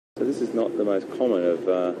So this is not the most common of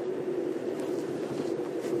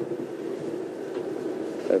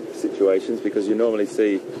situations, because you normally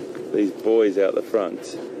see these boys out the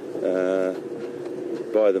front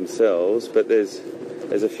by themselves, but there's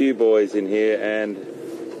a few boys in here and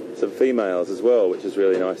some females as well, which is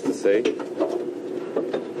really nice to see.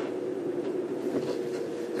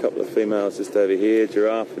 A couple of females just over here,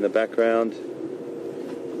 giraffe in the background.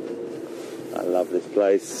 I love this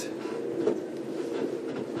place.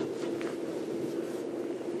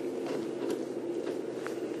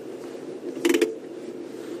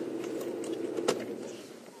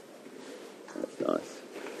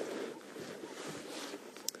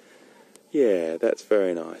 Yeah, that's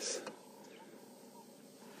very nice.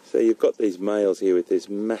 So you've got these males here with this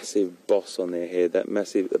massive boss on their head.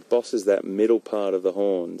 The boss is that middle part of the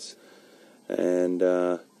horns. And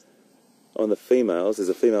on the females, there's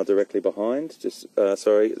a female directly behind. There's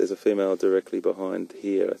a female directly behind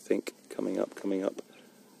here, I think, coming up.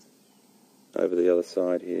 Over the other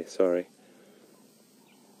side here, sorry.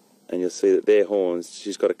 And you'll see that their horns,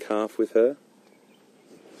 she's got a calf with her.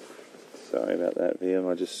 Sorry about that, VM,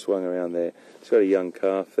 I just swung around there. She's got a young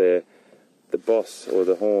calf there. The boss, or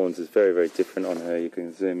the horns, is very, very different on her. You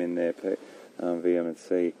can zoom in there, VM, and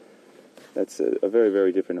see. That's a very,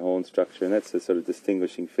 very different horn structure, and that's a sort of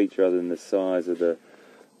distinguishing feature other than the size of the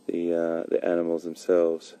animals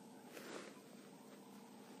themselves.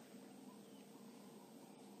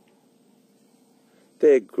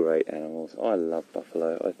 They're great animals. I love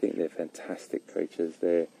buffalo. I think they're fantastic creatures.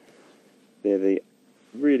 They're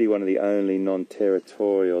really one of the only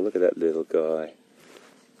non-territorial. Look at that little guy.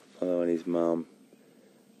 Oh, and his mum.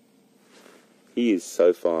 He is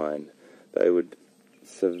so fine. They would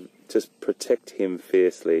just protect him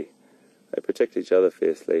fiercely. They protect each other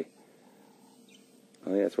fiercely. I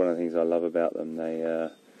think that's one of the things I love about them. They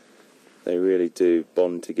really do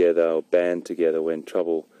bond together or band together when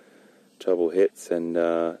trouble hits, and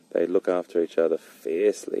they look after each other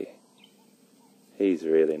fiercely. He's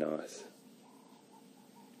really nice.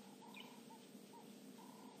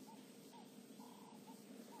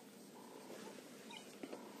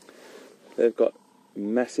 They've got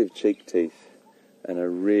massive cheek teeth and a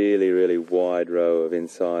really, really wide row of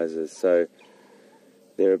incisors. So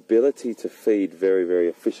their ability to feed very, very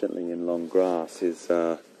efficiently in long grass is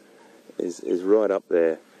right up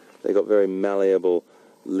there. They've got very malleable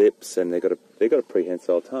lips, and they've got a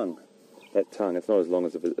prehensile tongue. That tongue, it's not as long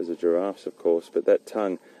as a giraffe's, of course, but that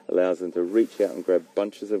tongue allows them to reach out and grab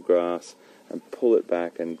bunches of grass and pull it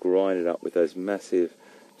back and grind it up with those massive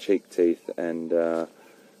cheek teeth and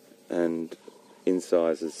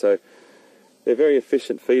incisors. So they're very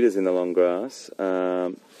efficient feeders in the long grass,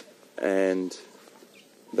 and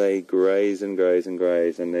they graze and graze and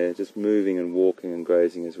graze, and they're just moving and walking and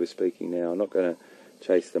grazing as we're speaking now. I'm not going to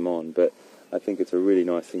chase them on, but I think it's a really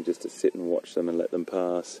nice thing just to sit and watch them and let them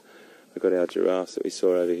pass. We've got our giraffes that we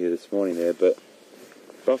saw over here this morning there, but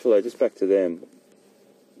buffalo, just back to them,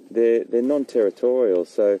 they're non-territorial,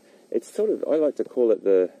 so it's sort of, I like to call it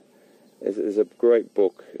there's a great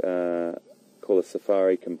book called A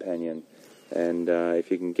Safari Companion, and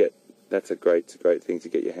if you can get, that's a great thing to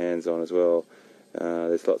get your hands on as well.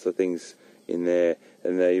 There's lots of things in there,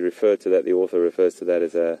 and they refer to that, the author refers to that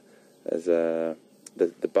as the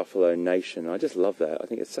Buffalo Nation. I just love that. I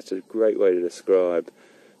think it's such a great way to describe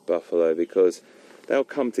buffalo, because they'll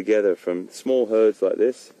come together from small herds like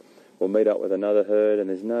this, or meet up with another herd,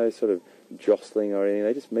 and there's no sort of jostling or anything.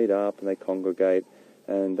 They just meet up and they congregate,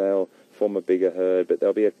 and they'll form a bigger herd, but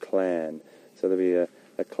there'll be a clan. So there'll be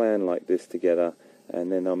a clan like this together,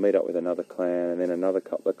 and then they'll meet up with another clan, and then another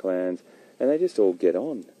couple of clans, and they just all get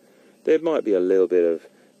on. There might be a little bit of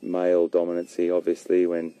male dominancy, obviously,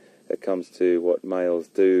 when it comes to what males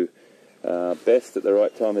do best at the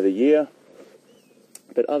right time of the year.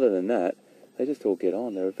 But other than that, they just all get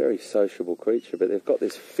on. They're a very sociable creature, but they've got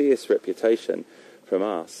this fierce reputation from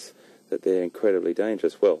us that they're incredibly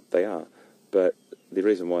dangerous. Well, they are, but the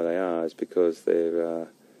reason why they are is because they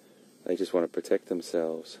just want to protect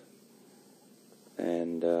themselves.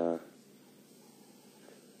 And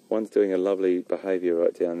one's doing a lovely behaviour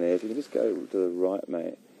right down there. If you can just go to the right,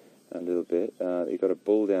 mate, a little bit. You've got a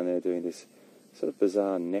bull down there doing this sort of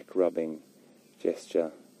bizarre neck rubbing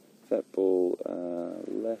gesture. That bull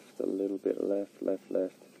left a little bit, left.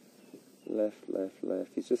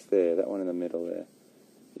 He's just there, that one in the middle there.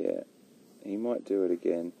 Yeah, he might do it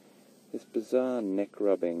again. This bizarre neck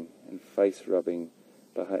rubbing and face rubbing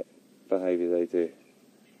behaviour they do.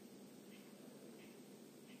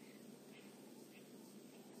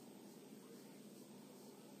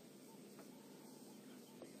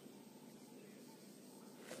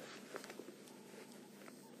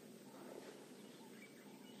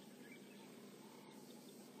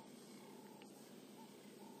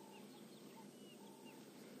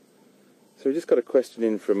 So we just got a question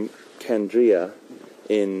in from Candria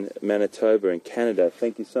in Manitoba in Canada.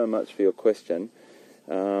 Thank you so much for your question.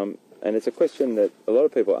 And it's a question that a lot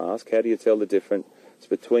of people ask: how do you tell the difference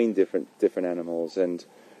between different animals? And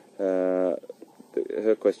her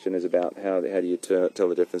question is about how do you tell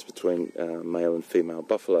the difference between male and female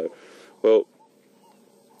buffalo? Well,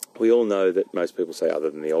 we all know that most people say, other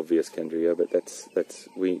than the obvious, Candria, but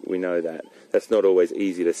we know that that's not always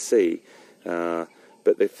easy to see.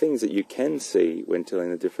 But the things that you can see when telling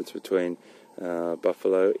the difference between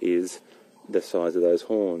buffalo is the size of those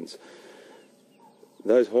horns.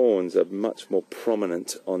 Those horns are much more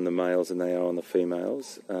prominent on the males than they are on the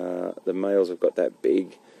females. The males have got that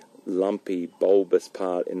big, lumpy, bulbous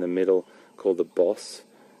part in the middle called the boss,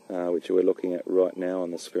 which we're looking at right now on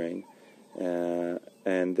the screen.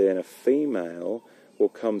 And then a female will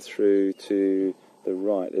come through to the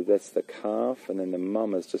right. That's the calf, and then the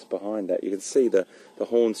mum is just behind that. You can see the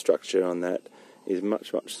horn structure on that is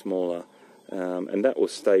much, much smaller, and that will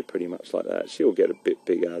stay pretty much like that. She'll get a bit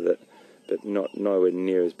bigger, but nowhere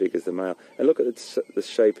near as big as the male. And look at the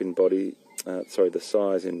shape in body, the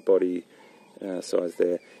size in body size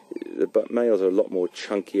there. The males are a lot more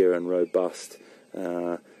chunkier and robust.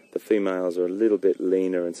 The females are a little bit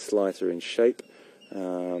leaner and slighter in shape.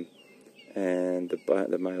 And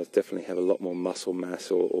the males definitely have a lot more muscle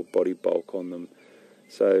mass or body bulk on them.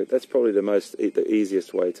 So that's probably the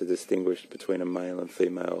easiest way to distinguish between a male and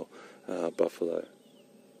female buffalo.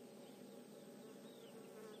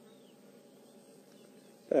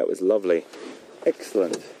 That was lovely.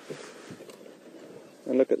 Excellent.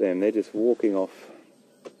 And look at them, they're just walking off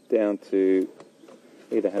down to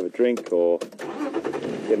either have a drink or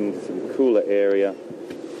get into some cooler area.